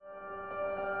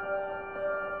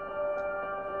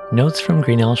Notes from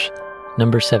Greenelsh,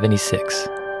 number 76.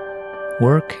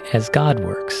 Work as God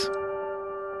works.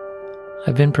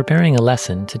 I've been preparing a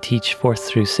lesson to teach 4th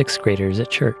through 6th graders at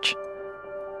church.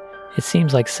 It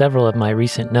seems like several of my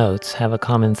recent notes have a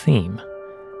common theme: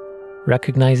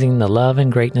 recognizing the love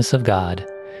and greatness of God,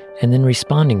 and then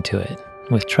responding to it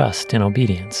with trust and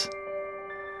obedience.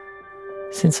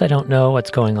 Since I don't know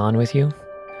what's going on with you,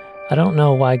 I don't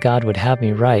know why God would have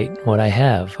me write what I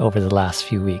have over the last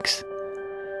few weeks.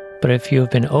 But if you have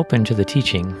been open to the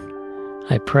teaching,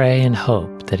 I pray and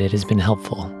hope that it has been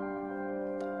helpful.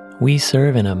 We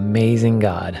serve an amazing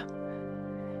God.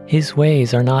 His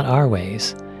ways are not our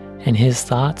ways, and His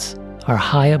thoughts are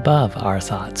high above our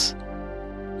thoughts.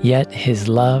 Yet His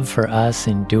love for us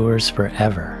endures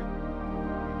forever.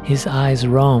 His eyes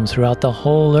roam throughout the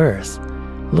whole earth,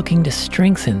 looking to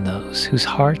strengthen those whose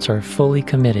hearts are fully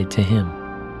committed to Him.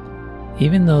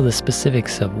 Even though the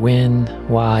specifics of when,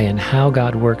 why, and how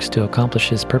God works to accomplish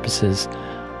His purposes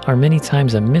are many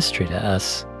times a mystery to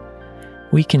us,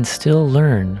 we can still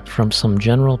learn from some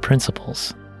general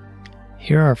principles.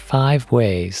 Here are 5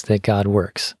 ways that God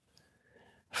works.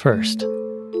 First,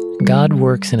 God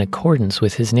works in accordance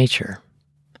with His nature.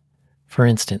 For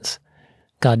instance,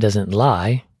 God doesn't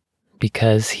lie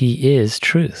because He is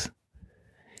truth.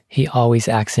 He always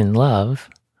acts in love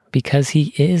because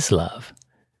He is love.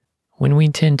 When we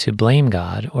tend to blame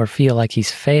God or feel like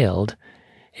He's failed,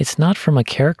 it's not from a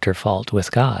character fault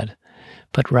with God,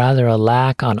 but rather a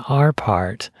lack on our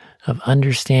part of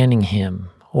understanding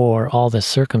Him or all the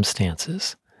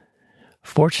circumstances.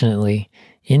 Fortunately,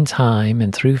 in time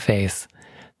and through faith,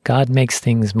 God makes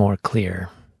things more clear.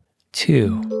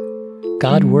 2.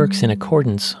 God works in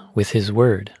accordance with His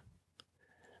Word.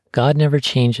 God never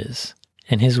changes,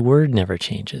 and His Word never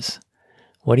changes.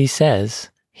 What He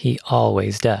says, He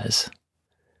always does.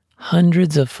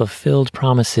 Hundreds of fulfilled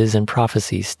promises and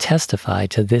prophecies testify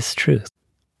to this truth.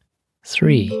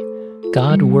 3.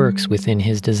 God works within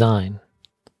His design.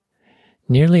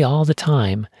 Nearly all the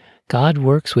time, God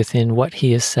works within what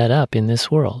He has set up in this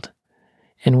world,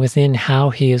 and within how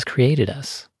He has created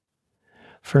us.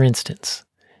 For instance,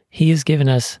 He has given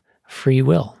us free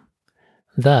will.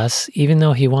 Thus, even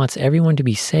though He wants everyone to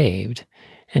be saved,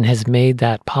 and has made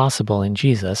that possible in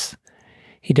Jesus,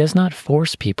 He does not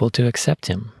force people to accept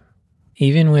Him.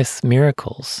 Even with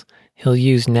miracles, He'll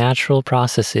use natural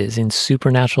processes in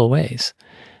supernatural ways,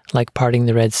 like parting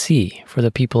the Red Sea for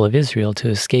the people of Israel to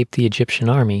escape the Egyptian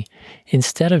army,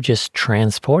 instead of just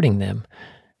transporting them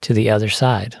to the other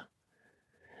side.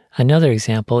 Another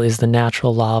example is the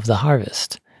natural law of the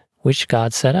harvest, which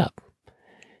God set up.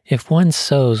 If one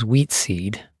sows wheat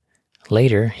seed,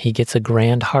 later he gets a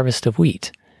grand harvest of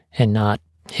wheat, and not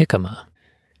jicama.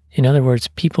 In other words,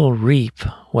 people reap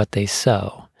what they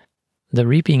sow. The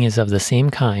reaping is of the same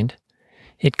kind,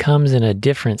 it comes in a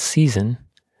different season,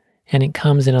 and it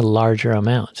comes in a larger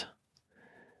amount.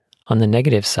 On the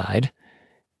negative side,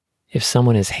 if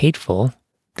someone is hateful,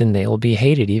 then they will be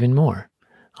hated even more.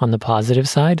 On the positive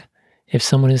side, if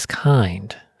someone is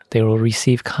kind, they will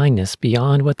receive kindness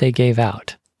beyond what they gave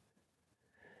out.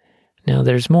 Now,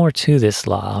 there's more to this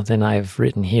law than I've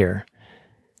written here.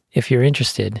 If you're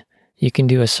interested, you can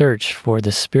do a search for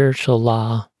the spiritual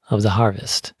law of the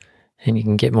harvest, and you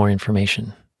can get more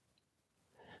information.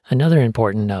 Another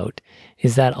important note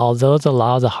is that although the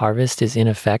law of the harvest is in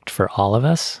effect for all of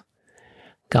us,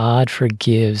 God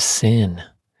forgives sin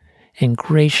and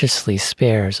graciously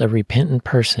spares a repentant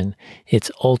person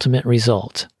its ultimate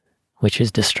result, which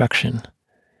is destruction.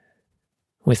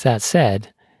 With that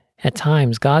said, at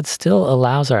times God still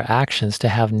allows our actions to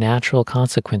have natural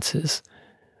consequences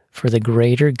for the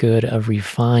greater good of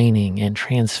refining and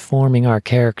transforming our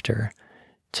character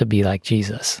to be like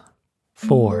Jesus.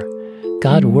 4.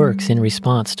 God works in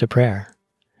response to prayer.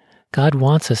 God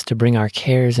wants us to bring our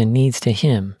cares and needs to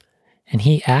Him, and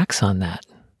He acts on that.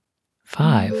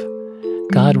 5.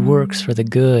 God works for the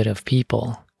good of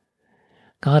people.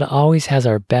 God always has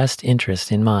our best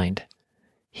interest in mind.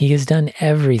 He has done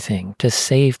everything to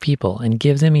save people and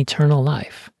give them eternal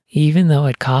life, even though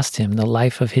it cost Him the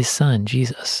life of His Son,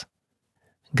 Jesus.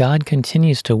 God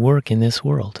continues to work in this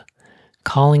world,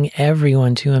 calling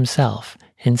everyone to Himself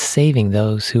and saving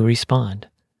those who respond.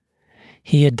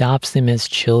 He adopts them as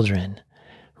children,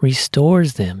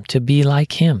 restores them to be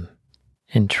like Him,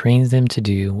 and trains them to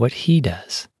do what He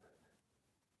does.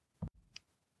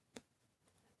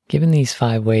 Given these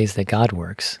 5 ways that God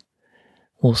works,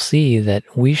 we'll see that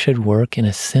we should work in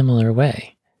a similar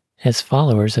way as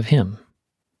followers of Him.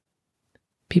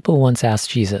 People once asked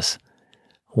Jesus,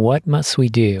 "What must we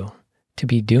do to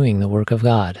be doing the work of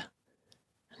God?"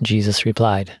 Jesus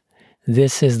replied,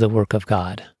 "This is the work of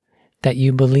God, that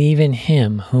you believe in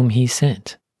him whom he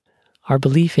sent. Our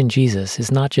belief in Jesus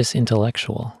is not just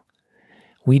intellectual.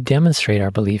 We demonstrate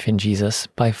our belief in Jesus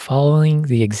by following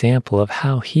the example of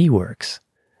how he works.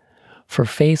 For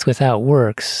faith without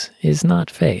works is not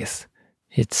faith.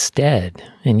 It's dead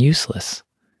and useless.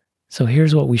 So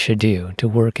here's what we should do to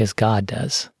work as God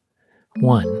does.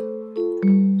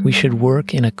 1, we should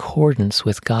work in accordance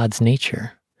with God's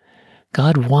nature.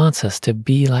 God wants us to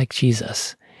be like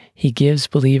Jesus. He gives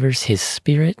believers his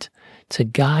Spirit to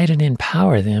guide and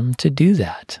empower them to do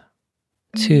that.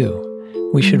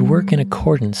 2, we should work in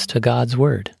accordance to God's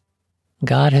Word.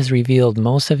 God has revealed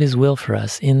most of his will for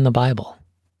us in the Bible.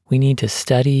 We need to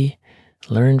study,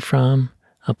 learn from,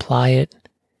 apply it,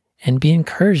 and be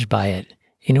encouraged by it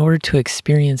in order to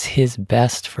experience his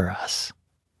best for us.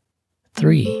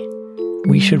 3,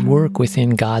 we should work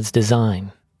within God's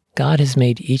design. God has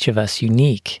made each of us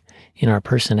unique in our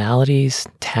personalities,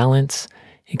 talents,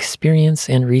 experience,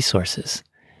 and resources.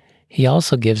 He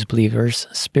also gives believers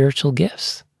spiritual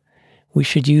gifts. We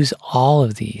should use all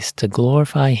of these to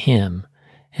glorify him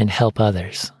and help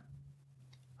others.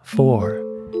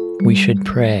 4, we should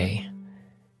pray.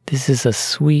 This is a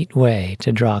sweet way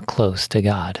to draw close to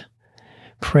God.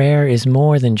 Prayer is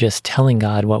more than just telling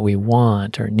God what we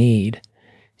want or need.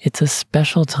 It's a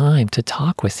special time to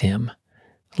talk with him,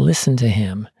 listen to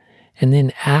him, and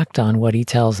then act on what he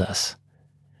tells us.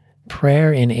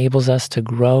 Prayer enables us to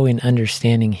grow in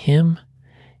understanding him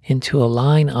and to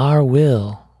align our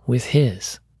will with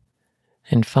his.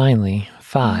 And finally,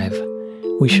 5,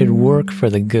 we should work for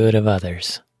the good of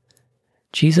others.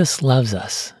 Jesus loves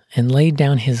us and laid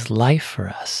down his life for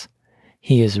us.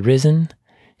 He is risen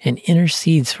and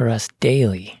intercedes for us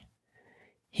daily.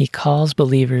 He calls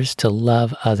believers to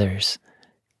love others,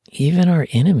 even our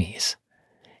enemies,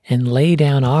 and lay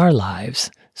down our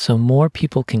lives so more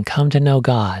people can come to know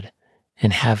God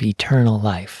and have eternal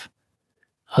life.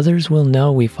 Others will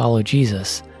know we follow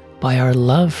Jesus by our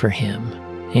love for him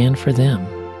and for them.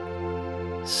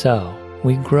 So,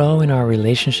 we grow in our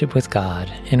relationship with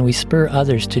God and we spur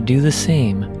others to do the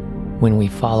same when we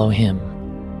follow him.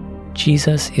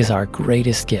 Jesus is our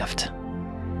greatest gift.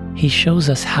 He shows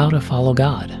us how to follow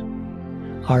God.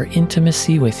 Our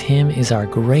intimacy with him is our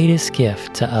greatest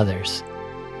gift to others.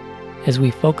 As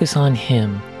we focus on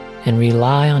him and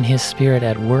rely on his Spirit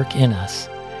at work in us,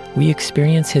 we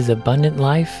experience his abundant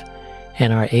life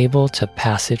and are able to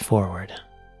pass it forward.